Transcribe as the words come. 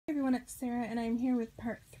everyone, it's Sarah, and I'm here with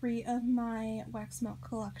part 3 of my wax melt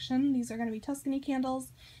collection. These are going to be Tuscany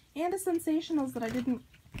candles and a Sensationals that I didn't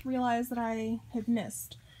realize that I had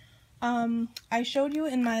missed. I showed you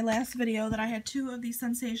in my last video that I had 2 of these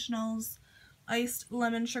Sensationals iced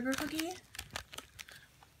lemon sugar cookie.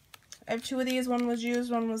 I have 2 of these. One was used,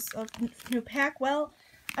 one was a new pack. Well,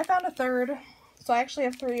 I found a third, so I actually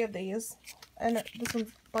have 3 of these, and this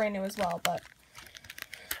one's brand new as well, but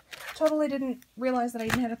totally didn't realize that I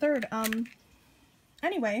even had a third.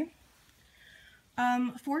 Anyway,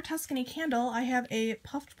 for Tuscany candle, I have a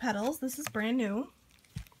Puffed Petals. This is brand new.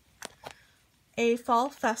 A Fall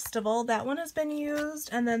Festival. That one has been used.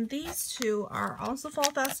 And then these 2 are also Fall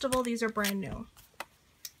Festival. These are brand new.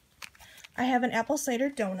 I have an Apple Cider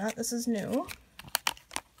Donut. This is new.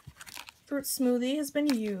 Fruit Smoothie has been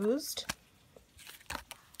used.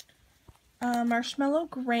 Marshmallow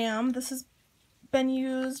Graham. This has been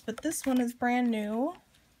used, but this one is brand new.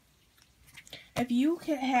 If you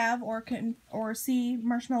have or see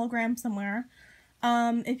Marshmallow Graham somewhere,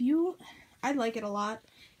 I like it a lot.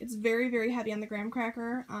 It's very, very heavy on the graham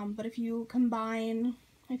cracker, but if you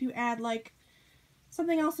add like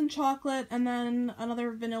something else in chocolate and then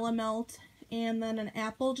another vanilla melt and then an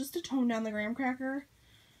apple just to tone down the graham cracker,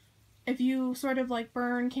 if you sort of like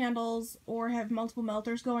burn candles or have multiple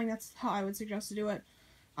melters going, that's how I would suggest to do it.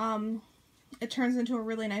 It turns into a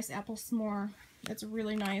really nice apple s'more. It's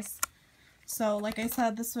really nice. So, like I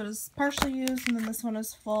said, this one is partially used, and then this one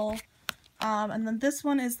is full. And then this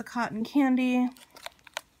one is the cotton candy.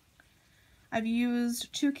 I've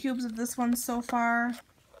used 2 cubes of this one so far.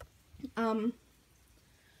 Really,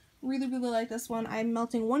 really like this one. I'm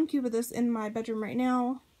melting 1 cube of this in my bedroom right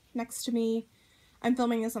now, next to me. I'm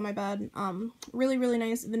filming this on my bed. Really, really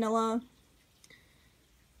nice vanilla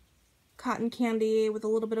cotton candy with a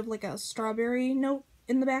little bit of like a strawberry note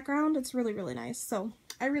in the background. It's really, really nice. So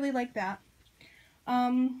I really like that.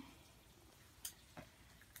 And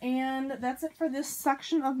that's it for this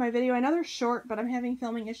section of my video. I know they're short, but I'm having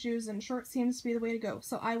filming issues and short seems to be the way to go.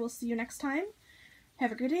 So I will see you next time.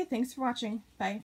 Have a good day. Thanks for watching. Bye.